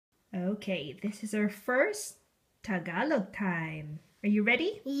Okay, this is our first Tagalog time. Are you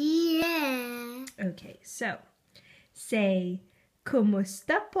ready? Yeah. Okay, so say,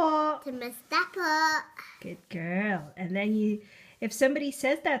 Kumusta po? Kumusta po? Good girl. And then if somebody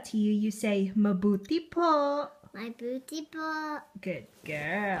says that to you, you say, Mabuti po. Mabuti po. Good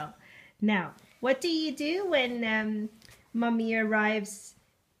girl. Now, what do you do when mommy arrives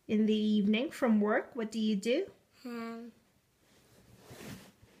in the evening from work? What do you do?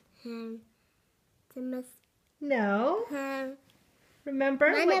 No. Remember?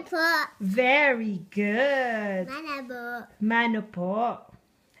 Mana po. Very good. Mana po. Mano po.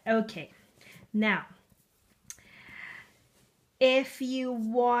 Okay. Now, if you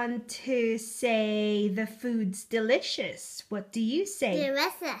want to say the food's delicious, what do you say?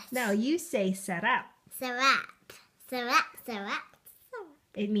 Delicious. No, you say sarap. Sarap. Sarap. Sarap.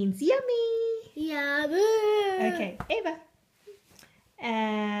 It means yummy. Yummy. Okay, Ava.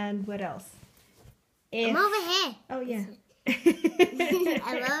 And what else? I'm over here. Oh, yeah.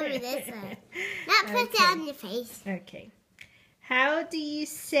 I'm over this one. Not put it on your face. Okay. How do you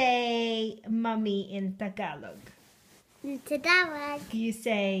say mommy in Tagalog? Tagalog. You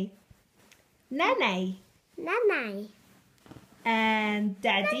say nanay. Nanay. And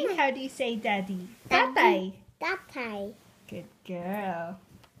daddy, Nanay. how do you say daddy? Daddy. Tatay. Tatay. Good girl.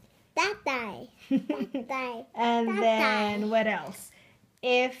 Tatay. Tatay. And Tatay. then what else?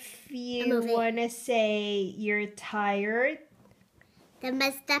 If you want to say you're tired.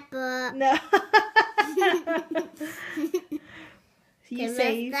 Kumusta po? No. You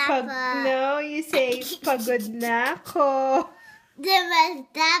say Kumusta po? no, you say pagod na ako.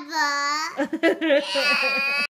 Kumusta po?